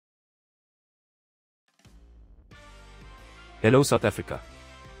Hello South Africa.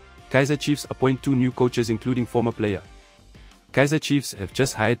 Kaizer Chiefs appoint 2 new coaches including former player. Kaizer Chiefs have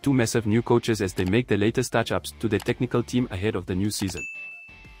just hired 2 massive new coaches as they make the latest touch-ups to their technical team ahead of the new season.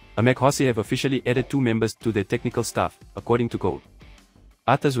 Hossey have officially added 2 members to their technical staff, according to Goal.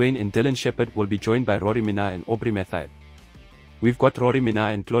 Arthur Zwane and Dylan Shepherd will be joined by Rory Minna and Aubrey Mathai. We've got Rory Minna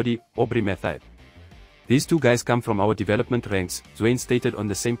and Claudie Aubrey Mathai. These 2 guys come from our development ranks, Zwane stated on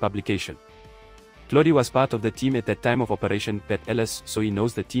the same publication. Claudie was part of the team at that time of Operation Pat Ellis, so he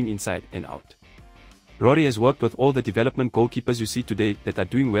knows the team inside and out. Rory has worked with all the development goalkeepers you see today that are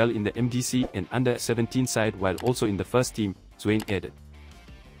doing well in the MDC and under-17 side while also in the first team, Zwane added.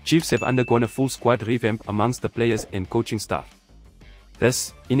 Chiefs have undergone a full squad revamp amongst the players and coaching staff.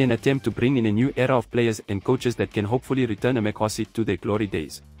 This, in an attempt to bring in a new era of players and coaches that can hopefully return Hossey to their glory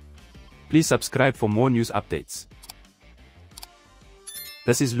days. Please subscribe for more news updates.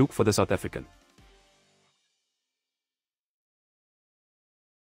 This is Luke for the South African.